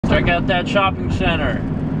Check out that shopping center.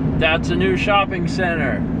 That's a new shopping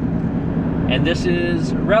center. And this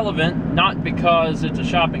is relevant, not because it's a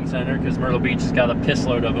shopping center, because Myrtle Beach has got a piss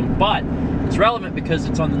load of them, but it's relevant because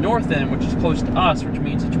it's on the north end, which is close to us, which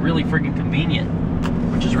means it's really freaking convenient,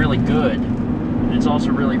 which is really good. And it's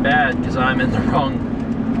also really bad because I'm in the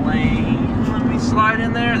wrong lane. Let me slide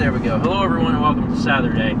in there. There we go. Hello, everyone, and welcome to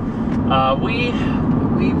Saturday.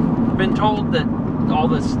 We've been told that all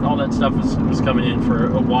that stuff was coming in for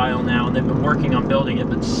a while now, and they've been working on building it,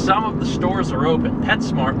 but some of the stores are open.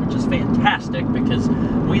 PetSmart, which is fantastic because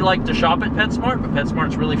we like to shop at PetSmart, but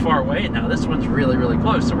PetSmart's really far away, and now this one's really, really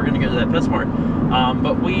close, so we're going to go to that PetSmart.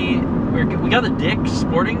 But we got a Dick's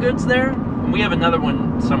Sporting Goods there, and we have another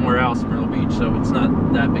one somewhere else in Myrtle Beach, so it's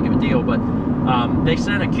not that big of a deal, but they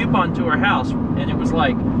sent a coupon to our house, and it was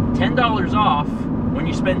like $10 off when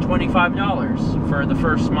you spend $25 for the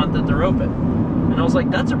first month that they're open. And I was like,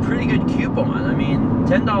 that's a pretty good coupon. I mean,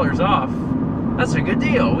 $10 off, that's a good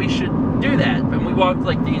deal. We should do that. And we walked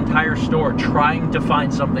like the entire store trying to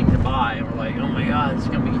find something to buy. And we're like, oh my God,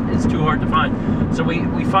 it's too hard to find. So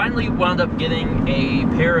we finally wound up getting a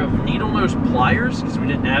pair of needle nose pliers, because we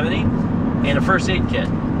didn't have any, and a first aid kit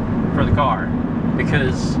for the car.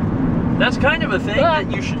 Because that's kind of a thing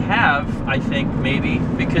that you should have, I think, maybe,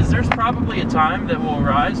 because there's probably a time that will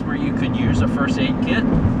arise where you could use a first aid kit,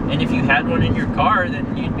 and if you had one in your car,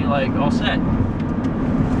 then you'd be like all set.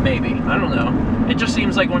 Maybe. I don't know. It just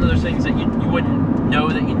seems like one of those things that you wouldn't know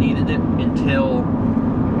that you needed it until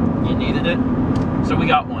you needed it. So we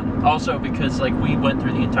got one. Also because like we went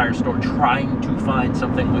through the entire store trying to find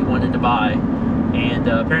something we wanted to buy, and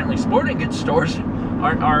apparently sporting goods stores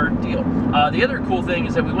aren't our deal. The other cool thing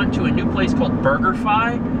is that we went to a new place called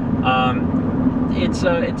BurgerFi. It's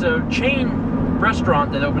a chain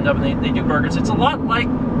restaurant that opened up, and they do burgers. It's a lot like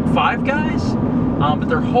Five Guys, but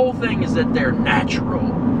their whole thing is that they're natural.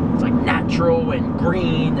 It's like natural and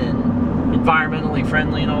green and environmentally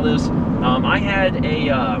friendly and all this. I had a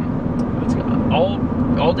what's it called?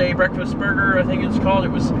 all-day breakfast burger, I think it's called. It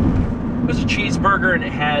was a cheeseburger, and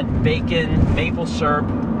it had bacon, maple syrup,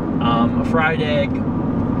 a fried egg,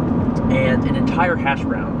 and an entire hash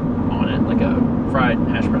brown on it, like a fried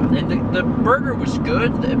hash brown. And the burger was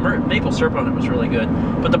good. The maple syrup on it was really good.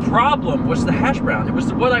 But the problem was the hash brown. It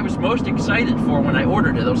was what I was most excited for when I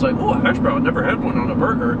ordered it. I was like, oh, a hash brown. I never had one on a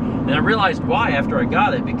burger. And I realized why after I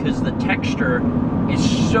got it, because the texture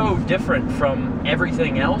is so different from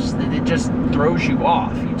everything else that it just throws you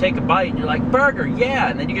off. You take a bite and you're like, burger, yeah.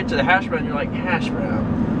 And then you get to the hash brown and you're like, hash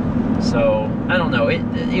brown. So, I don't know.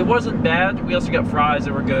 It wasn't bad. We also got fries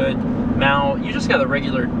that were good. Now, you just got a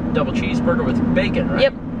regular double cheeseburger with bacon, right?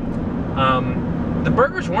 Yep. The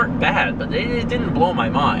burgers weren't bad, but it didn't blow my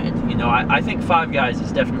mind. You know, I think Five Guys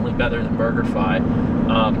is definitely better than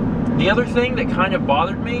BurgerFi. The other thing that kind of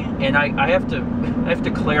bothered me, and I have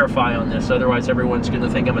to clarify on this, otherwise everyone's going to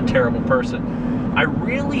think I'm a terrible person. I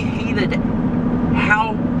really hated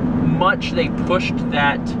how much they pushed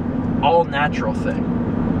that all-natural thing.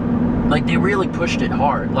 Like, they really pushed it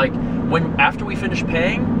hard. Like, after we finished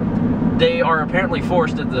paying, they are apparently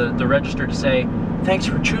forced at the register to say, thanks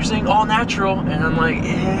for choosing all natural. And I'm like,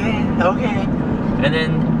 okay. And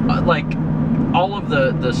then, like, all of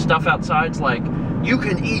the stuff outside's like, you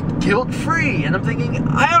can eat guilt-free. And I'm thinking,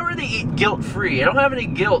 I already eat guilt-free. I don't have any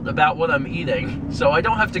guilt about what I'm eating. So I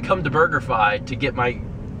don't have to come to BurgerFi to get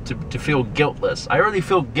to feel guiltless. I already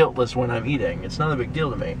feel guiltless when I'm eating. It's not a big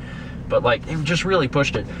deal to me. But like, it just really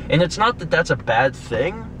pushed it. And it's not that that's a bad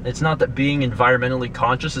thing. It's not that being environmentally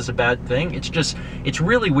conscious is a bad thing. It's just, it's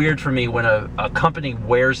really weird for me when a company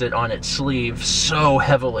wears it on its sleeve so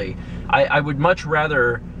heavily. I would much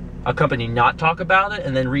rather a company not talk about it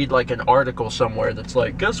and then read like an article somewhere that's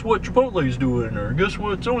like, guess what Chipotle's doing, or guess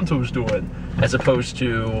what so-and-so's doing, as opposed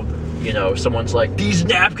to, you know, someone's like, these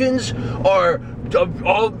napkins are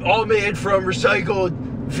all made from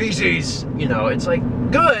recycled feces. You know, it's like,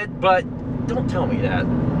 good, but don't tell me that.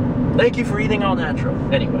 Thank you for eating all natural.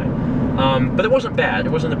 Anyway, but it wasn't bad. It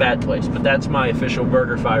wasn't a bad place. But that's my official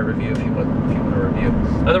BurgerFi review if you want to review.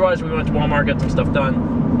 Otherwise, we went to Walmart, got some stuff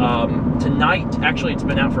done. Tonight, actually, it's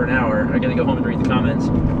been out for an hour. I gotta go home and read the comments.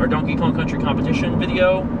 Our Donkey Kong Country competition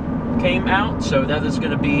video came out, so that is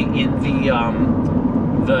going to be in the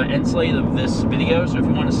end slate of this video. So if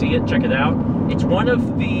you want to see it, check it out. It's one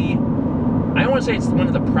of the, I don't want to say it's one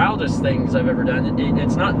of the proudest things I've ever done.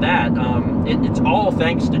 It's not that. It's all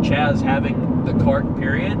thanks to Chaz having the cart,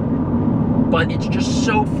 period. But it's just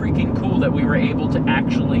so freaking cool that we were able to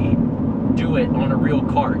actually do it on a real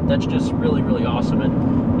cart. That's just really, really awesome.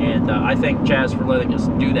 And I thank Chaz for letting us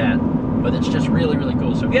do that. But it's just really, really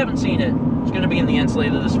cool. So if you haven't seen it, it's going to be in the end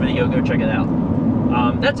slate of this video. Go check it out.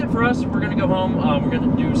 That's it for us. We're going to go home. We're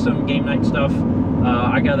going to do some game night stuff.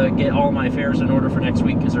 I got to get all my affairs in order for next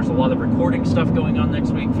week because there's a lot of recording stuff going on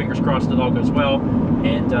next week. Fingers crossed it all goes well.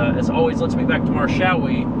 And as always, let's meet back tomorrow, shall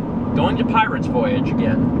we? Going to Pirate's Voyage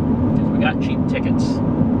again because we got cheap tickets.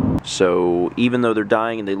 So even though they're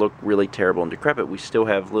dying and they look really terrible and decrepit, we still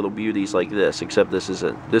have little beauties like this, except this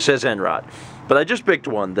has end-rot. But I just picked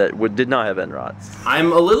one that did not have end-rot.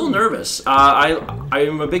 I'm a little nervous. I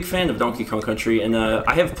am a big fan of Donkey Kong Country, and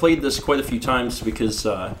I have played this quite a few times because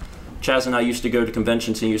Chaz and I used to go to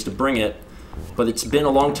conventions and he used to bring it, but it's been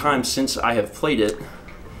a long time since I have played it,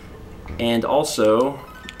 and also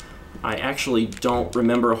I actually don't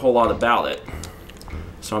remember a whole lot about it.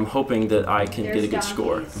 So I'm hoping that I can get a good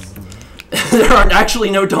score. There are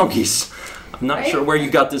actually no donkeys. I'm not sure where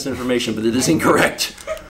you got this information, but it is incorrect.